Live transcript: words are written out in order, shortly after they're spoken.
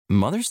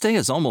Mother's Day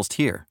is almost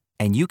here,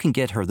 and you can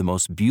get her the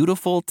most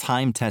beautiful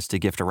time-tested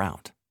gift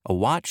around, a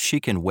watch she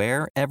can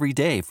wear every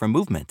day from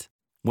Movement.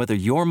 Whether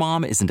your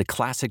mom is into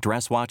classic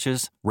dress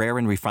watches, rare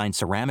and refined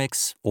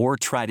ceramics, or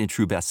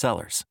tried-and-true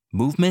bestsellers,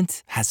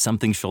 Movement has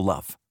something she'll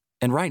love.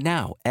 And right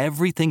now,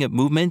 everything at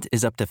Movement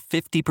is up to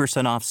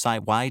 50% off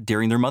site-wide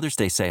during their Mother's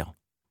Day sale.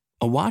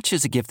 A watch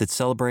is a gift that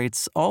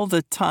celebrates all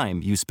the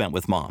time you spent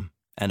with mom,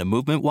 and a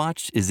Movement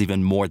watch is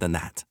even more than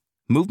that.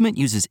 Movement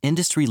uses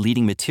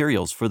industry-leading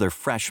materials for their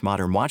fresh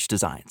modern watch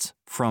designs,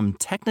 from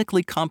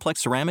technically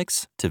complex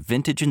ceramics to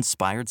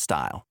vintage-inspired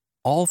style,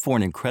 all for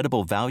an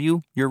incredible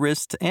value your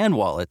wrist and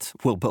wallet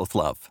will both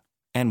love.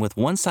 And with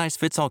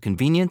one-size-fits-all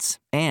convenience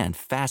and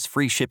fast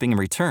free shipping and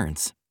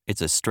returns,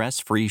 it's a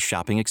stress-free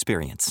shopping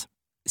experience.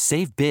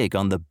 Save big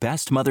on the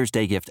best Mother's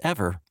Day gift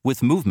ever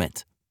with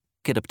Movement.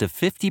 Get up to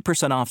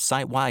 50% off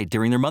site-wide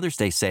during their Mother's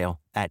Day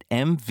sale at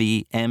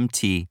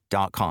mvmt.com.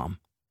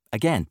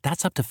 Again,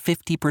 that's up to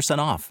 50%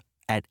 off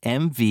at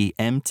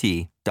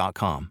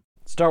mvmt.com.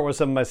 Star Wars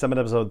 7x7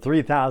 episode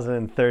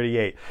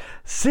 3038.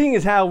 Seeing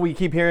as how we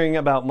keep hearing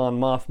about Mon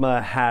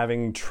Mothma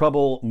having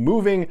trouble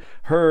moving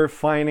her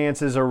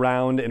finances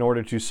around in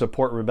order to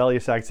support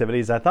rebellious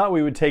activities, I thought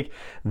we would take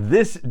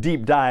this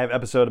deep dive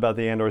episode about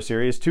the Andor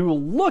series to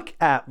look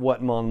at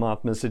what Mon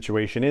Mothma's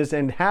situation is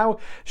and how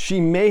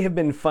she may have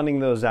been funding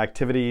those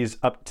activities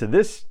up to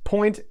this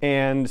point,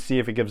 and see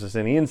if it gives us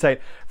any insight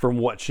for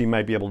what she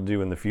might be able to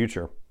do in the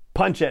future.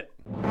 Punch it!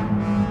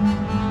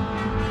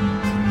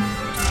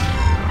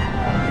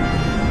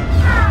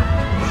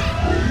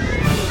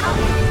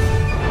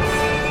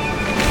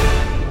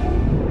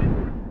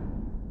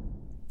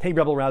 Hey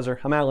Rebel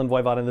Rouser, I'm Alan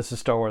Voivod and this is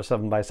Star Wars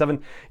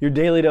 7x7, your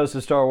daily dose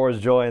of Star Wars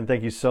joy, and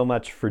thank you so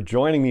much for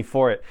joining me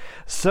for it.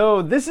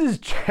 So this is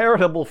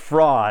charitable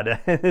fraud.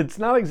 It's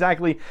not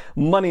exactly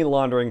money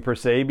laundering per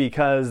se,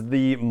 because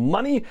the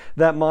money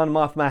that Mon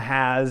Mothma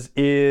has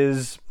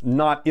is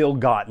not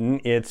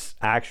ill-gotten. It's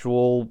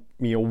actual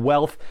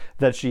wealth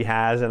that she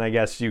has, and I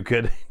guess you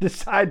could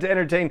decide to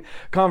entertain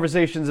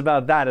conversations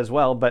about that as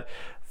well, but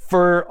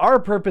for our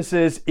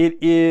purposes, it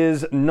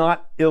is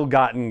not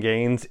ill-gotten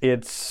gains.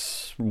 It's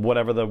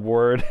whatever the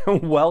word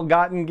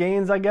well-gotten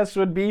gains, I guess,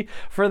 would be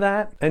for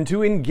that. And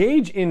to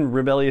engage in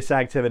rebellious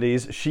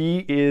activities,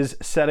 she is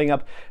setting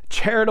up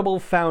charitable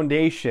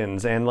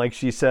foundations, and like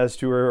she says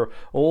to her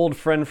old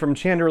friend from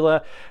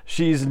Chandrila,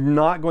 she's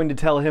not going to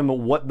tell him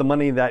what the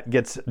money that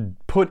gets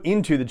put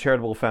into the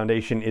charitable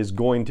foundation is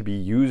going to be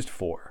used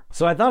for.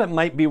 So I thought it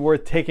might be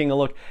worth taking a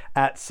look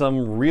at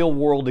some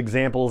real-world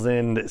examples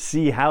and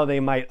see how they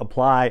might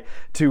apply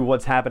to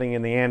what's happening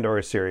in the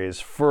Andor series.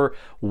 For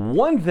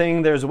one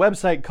thing, there's a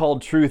website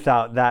called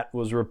Truthout that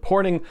was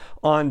reporting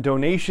on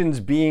donations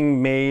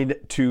being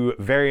made to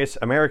various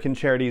American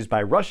charities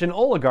by Russian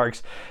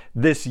oligarchs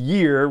this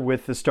year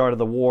with the start of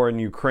the war in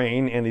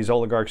Ukraine, and these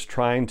oligarchs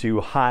trying to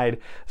hide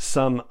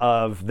some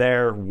of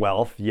their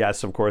wealth.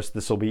 Yes, of course,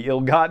 this will be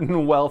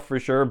ill-gotten wealth for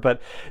sure,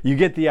 but you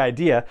get the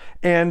idea.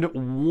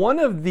 And one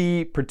of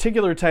the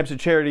particular types of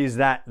charities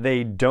that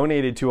they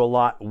donated to a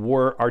lot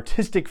were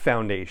artistic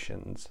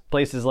foundations.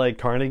 Places like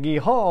Carnegie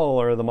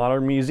Hall or the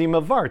Modern Museum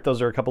of Art.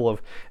 Those are a couple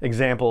of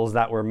examples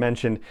that were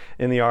mentioned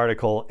in the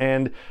article.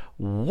 And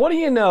what do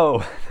you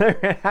know?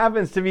 There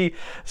happens to be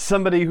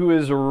somebody who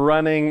is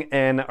running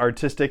an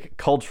artistic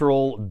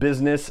cultural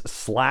business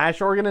 /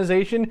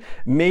 organization,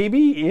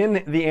 maybe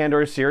in the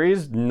Andor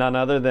series, none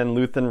other than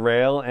Luthen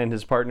Rael and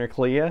his partner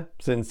Clea,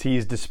 since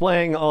he's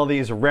displaying all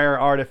these rare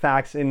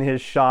artifacts in his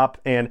shop.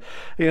 And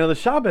the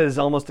shop is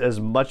almost as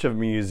much of a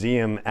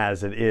museum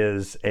as it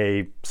is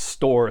a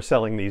store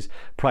selling these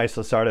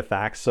priceless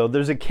artifacts. So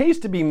there's a case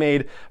to be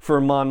made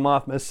for Mon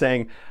Mothma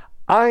saying,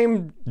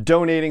 I'm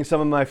donating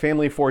some of my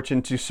family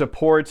fortune to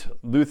support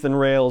Luthen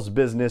Rael's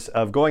business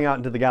of going out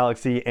into the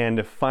galaxy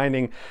and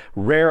finding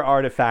rare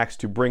artifacts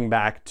to bring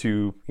back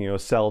to,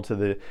 sell to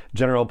the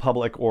general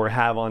public or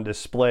have on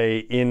display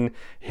in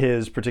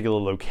his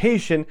particular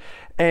location.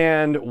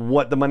 And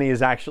what the money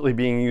is actually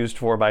being used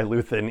for by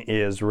Luthen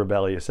is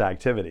rebellious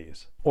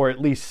activities. Or at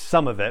least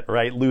some of it,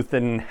 right?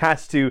 Luthen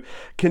has to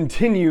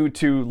continue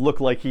to look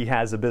like he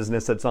has a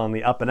business that's on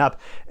the up and up,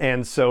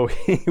 and so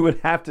he would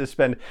have to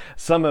spend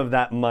some of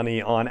that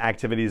money on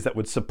activities that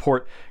would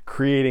support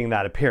creating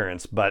that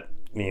appearance. But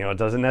it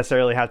doesn't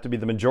necessarily have to be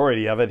the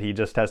majority of it. He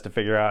just has to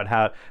figure out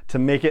how to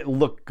make it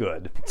look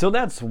good. So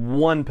that's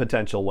one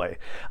potential way.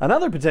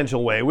 Another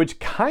potential way, which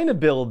kind of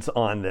builds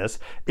on this,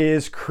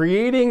 is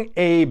creating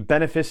a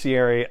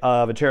beneficiary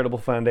of a charitable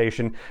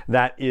foundation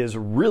that is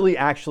really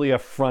actually a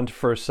front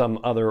for some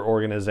other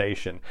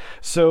organization.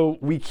 So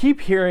we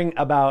keep hearing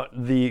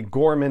about the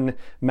Ghorman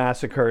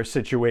massacre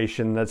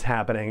situation that's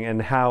happening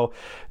and how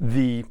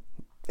the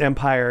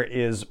Empire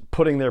is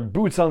putting their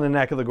boots on the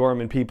neck of the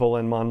Ghorman people,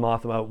 and Mon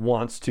Mothma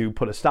wants to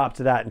put a stop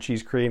to that, and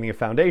she's creating a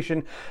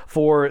foundation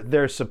for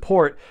their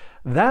support.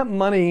 That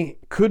money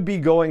could be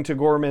going to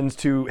Ghormans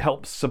to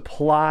help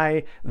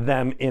supply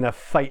them in a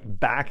fight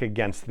back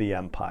against the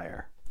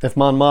Empire. If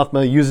Mon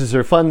Mothma uses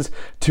her funds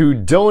to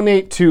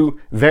donate to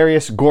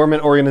various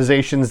government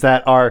organizations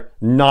that are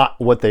not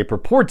what they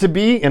purport to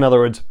be, in other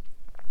words,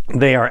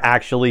 they are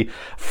actually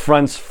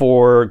fronts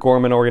for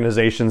government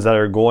organizations that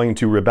are going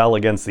to rebel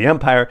against the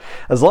Empire.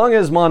 As long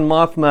as Mon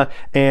Mothma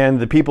and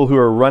the people who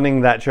are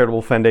running that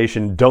charitable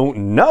foundation don't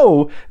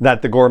know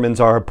that the Gormans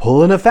are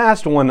pulling a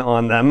fast one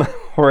on them,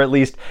 or at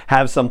least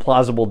have some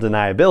plausible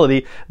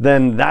deniability,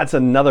 then that's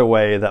another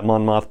way that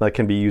Mon Mothma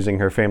can be using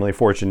her family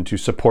fortune to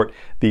support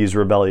these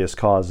rebellious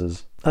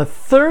causes. A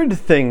third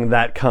thing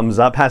that comes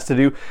up has to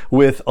do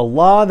with a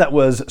law that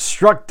was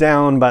struck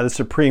down by the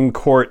Supreme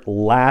Court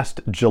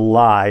last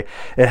July.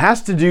 It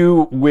has to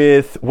do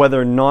with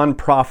whether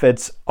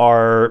nonprofits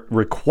are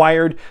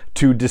required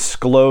to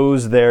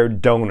disclose their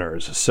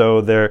donors. So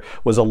there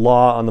was a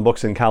law on the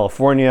books in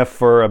California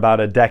for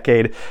about a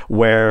decade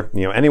where,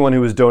 anyone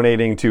who was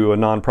donating to a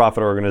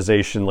nonprofit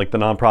organization, like the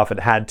nonprofit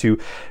had to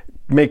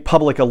make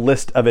public a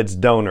list of its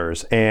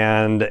donors,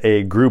 and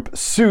a group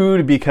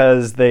sued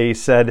because they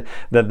said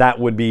that that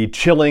would be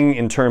chilling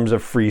in terms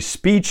of free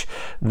speech,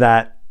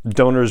 that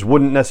donors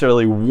wouldn't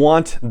necessarily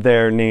want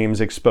their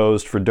names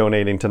exposed for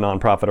donating to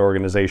nonprofit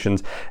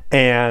organizations,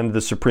 and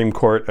the Supreme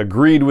Court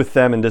agreed with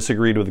them and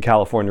disagreed with the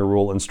California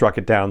rule and struck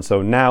it down.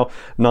 So now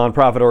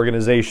nonprofit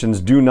organizations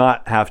do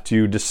not have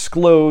to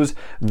disclose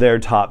their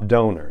top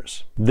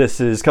donors.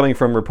 This is coming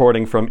from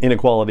reporting from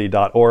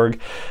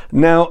inequality.org.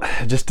 Now,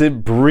 just to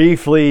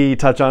briefly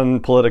touch on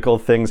political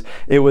things,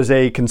 it was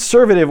a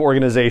conservative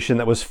organization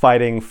that was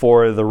fighting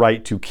for the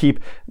right to keep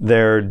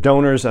their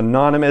donors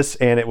anonymous,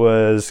 and it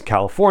was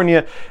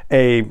California,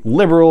 a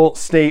liberal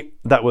state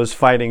that was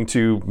fighting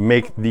to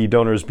make the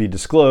donors be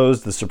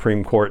disclosed. The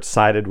Supreme Court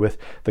sided with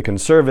the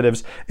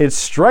conservatives. It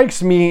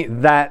strikes me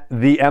that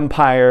the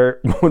Empire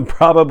would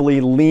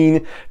probably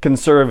lean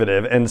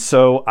conservative, and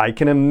so I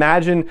can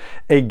imagine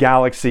a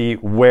galaxy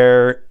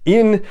where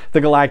in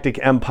the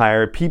Galactic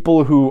Empire,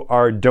 people who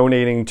are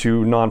donating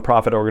to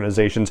nonprofit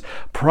organizations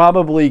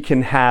probably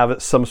can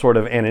have some sort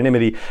of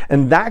anonymity,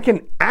 and that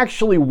can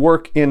actually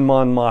work in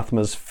Mon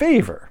Mothma's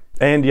favor.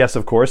 And yes,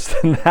 of course,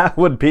 that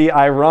would be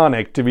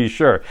ironic, to be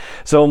sure.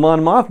 So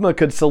Mon Mothma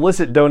could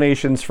solicit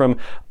donations from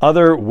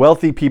other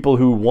wealthy people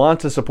who want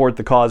to support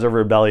the cause of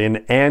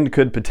rebellion, and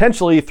could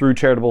potentially, through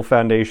charitable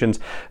foundations,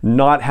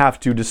 not have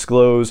to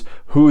disclose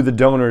who the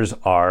donors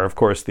are. Of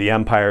course, the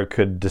Empire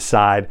could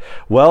decide,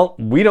 well,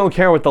 we don't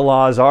care what the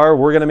laws are,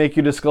 we're going to make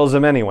you disclose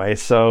them anyway.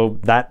 So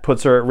that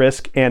puts her at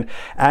risk. And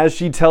as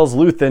she tells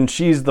Luthen,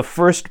 she's the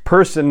first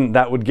person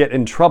that would get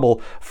in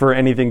trouble for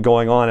anything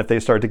going on if they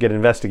start to get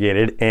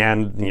investigated. And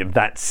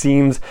that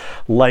seems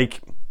like,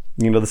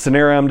 the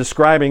scenario I'm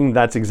describing,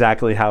 that's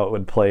exactly how it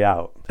would play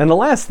out. And the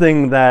last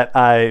thing that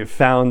I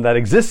found that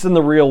exists in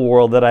the real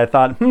world that I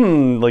thought,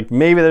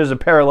 maybe there's a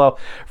parallel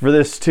for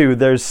this too.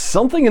 There's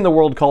something in the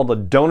world called a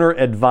donor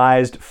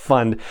advised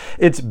fund.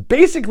 It's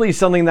basically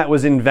something that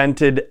was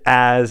invented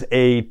as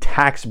a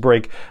tax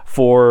break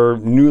for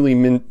newly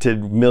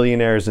minted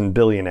millionaires and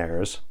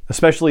billionaires,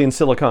 especially in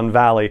Silicon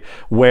Valley,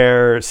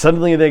 where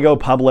suddenly they go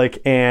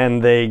public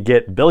and they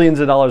get billions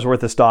of dollars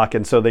worth of stock,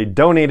 and so they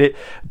donate it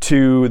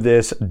to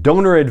this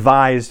donor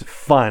advised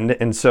fund.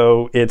 And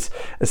so it's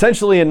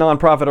essentially a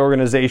nonprofit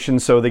organization,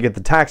 so they get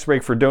the tax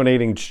break for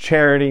donating to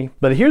charity.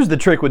 But here's the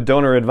trick with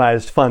donor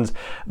advised funds.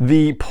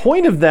 The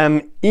point of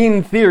them,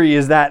 in theory,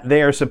 is that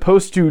they are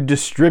supposed to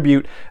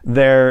distribute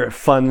their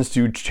funds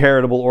to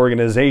charitable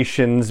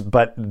organizations,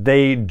 but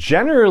they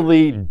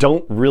generally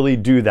don't really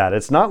do that.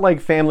 It's not like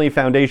family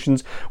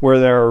foundations where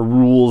there are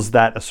rules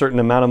that a certain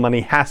amount of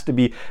money has to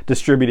be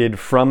distributed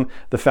from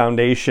the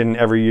foundation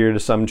every year to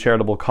some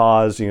charitable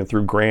cause,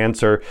 through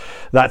grants or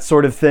that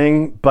sort of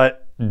thing.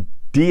 But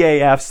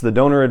DAFs, the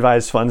donor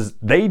advised funds,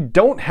 they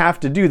don't have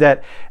to do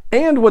that.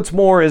 And what's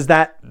more is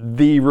that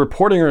the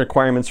reporting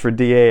requirements for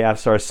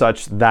DAFs are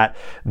such that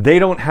they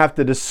don't have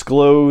to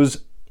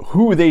disclose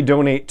who they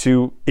donate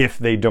to if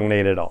they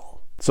donate at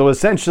all. So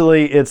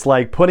essentially, it's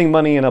like putting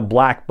money in a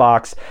black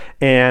box,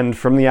 and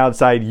from the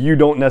outside, you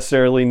don't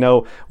necessarily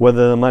know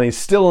whether the money's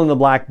still in the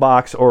black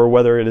box or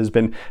whether it has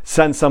been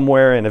sent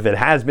somewhere. And if it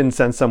has been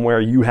sent somewhere,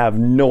 you have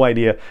no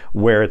idea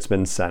where it's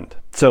been sent.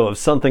 So if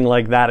something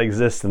like that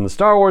exists in the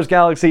Star Wars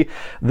galaxy,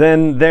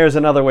 then there's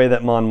another way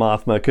that Mon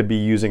Mothma could be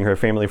using her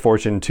family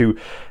fortune to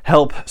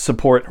help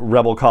support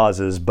rebel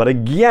causes. But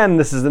again,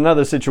 this is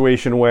another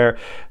situation where,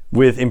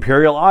 with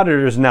Imperial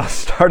auditors now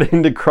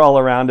starting to crawl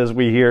around, as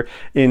we hear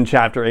in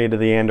Chapter 8 of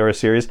the Andor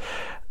series,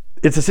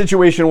 it's a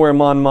situation where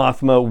Mon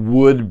Mothma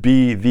would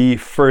be the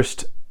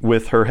first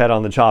with her head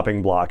on the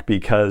chopping block,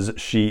 because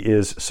she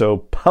is so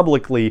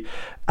publicly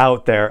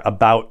out there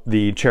about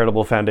the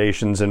charitable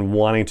foundations and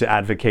wanting to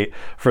advocate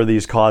for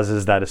these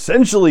causes that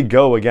essentially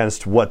go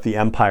against what the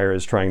Empire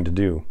is trying to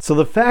do. So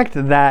the fact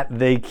that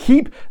they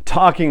keep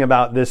talking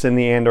about this in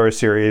the Andor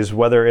series,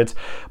 whether it's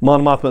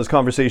Mon Mothma's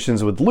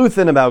conversations with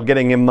Luthen about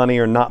getting him money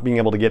or not being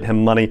able to get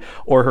him money,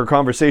 or her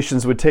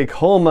conversations with Take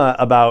Homa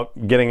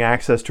about getting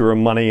access to her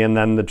money and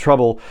then the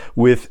trouble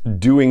with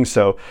doing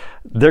so,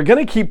 they're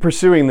going to keep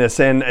pursuing this,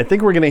 and I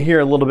think we're going to hear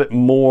a little bit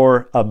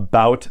more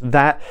about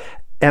that.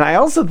 And I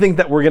also think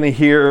that we're going to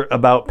hear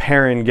about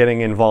Perrin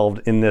getting involved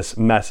in this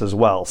mess as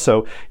well.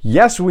 So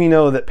yes, we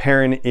know that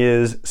Perrin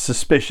is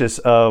suspicious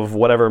of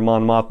whatever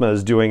Mon Mothma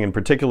is doing, and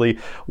particularly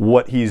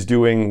what he's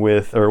doing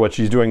with, or what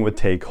she's doing with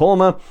Take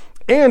Homa.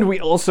 And we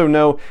also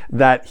know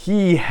that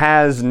he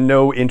has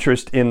no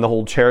interest in the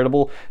whole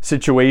charitable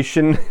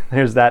situation.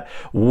 There's that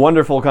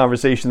wonderful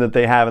conversation that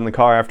they have in the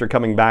car after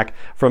coming back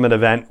from an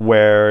event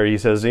where he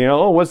says,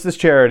 oh, what's this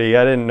charity?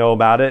 I didn't know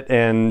about it.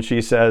 And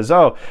she says,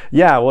 oh,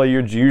 yeah, well,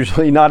 you're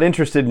usually not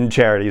interested in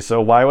charity, so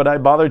why would I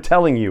bother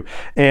telling you?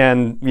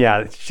 And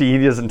yeah,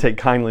 he doesn't take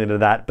kindly to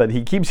that, but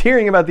he keeps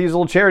hearing about these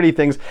little charity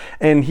things,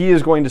 and he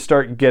is going to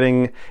start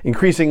getting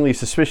increasingly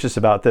suspicious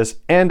about this.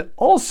 And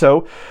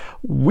also,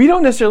 we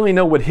don't necessarily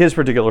know what his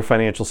particular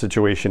financial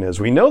situation is.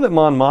 We know that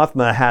Mon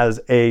Mothma has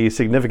a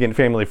significant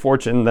family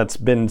fortune. That's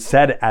been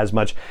said as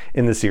much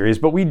in the series,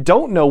 but we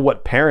don't know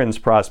what Perrin's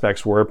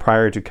prospects were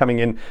prior to coming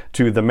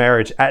into the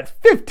marriage at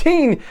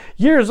 15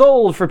 years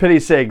old, for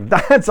pity's sake.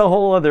 That's a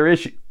whole other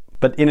issue.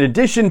 But in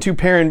addition to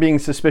Perrin being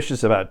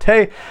suspicious about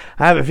Tay,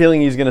 I have a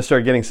feeling he's going to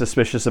start getting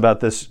suspicious about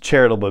this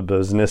charitable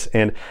business,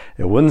 and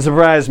it wouldn't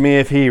surprise me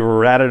if he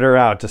ratted her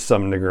out to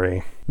some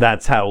degree.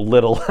 That's how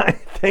little I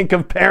think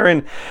of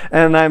Perrin,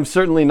 and I'm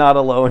certainly not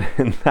alone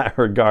in that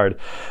regard.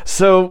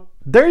 So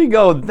there you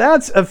go.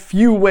 That's a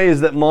few ways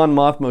that Mon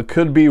Mothma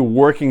could be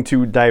working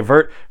to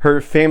divert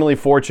her family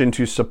fortune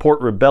to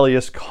support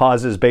rebellious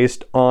causes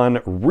based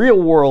on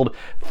real-world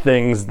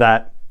things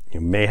that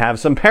you may have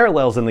some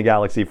parallels in the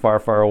galaxy far,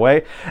 far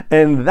away.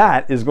 And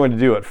that is going to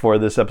do it for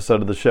this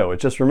episode of the show. It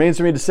just remains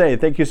for me to say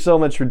thank you so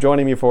much for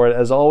joining me for it,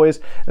 as always,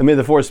 and may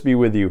the Force be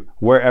with you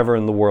wherever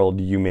in the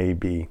world you may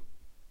be.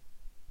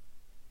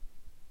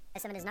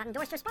 S7 is not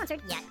endorsed or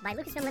sponsored yet by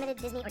Lucasfilm Limited,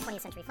 Disney, or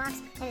 20th Century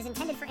Fox, and is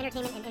intended for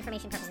entertainment and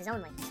information purposes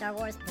only. Star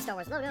Wars, the Star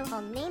Wars logo,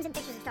 all names and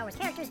pictures of Star Wars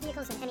characters,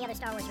 vehicles, and any other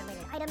Star Wars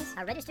related items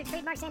are registered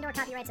trademarks and/or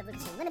copyrights of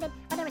Lucasfilm Limited,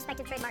 or their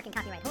respective trademark and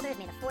copyright holders.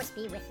 May the Force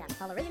be with them.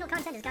 All original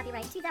content is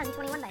copyright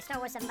 2021 by Star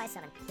Wars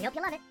 7x7. We hope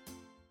you love it.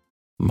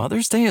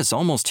 Mother's Day is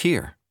almost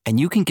here, and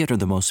you can get her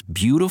the most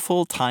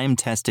beautiful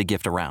time-tested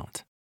gift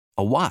around.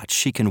 A watch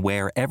she can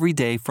wear every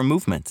day from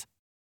Movement.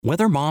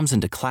 Whether mom's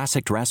into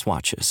classic dress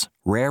watches,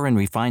 rare and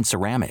refined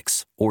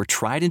ceramics, or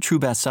tried and true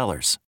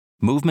bestsellers,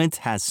 Movement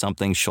has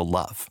something she'll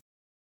love.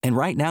 And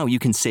right now you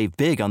can save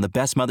big on the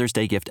best Mother's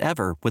Day gift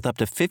ever with up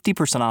to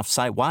 50% off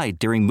site-wide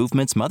during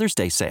Movement's Mother's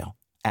Day sale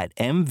at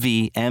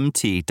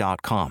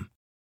MVMT.com.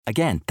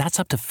 Again, that's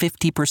up to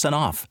 50%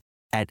 off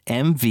at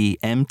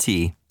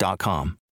MVMT.com.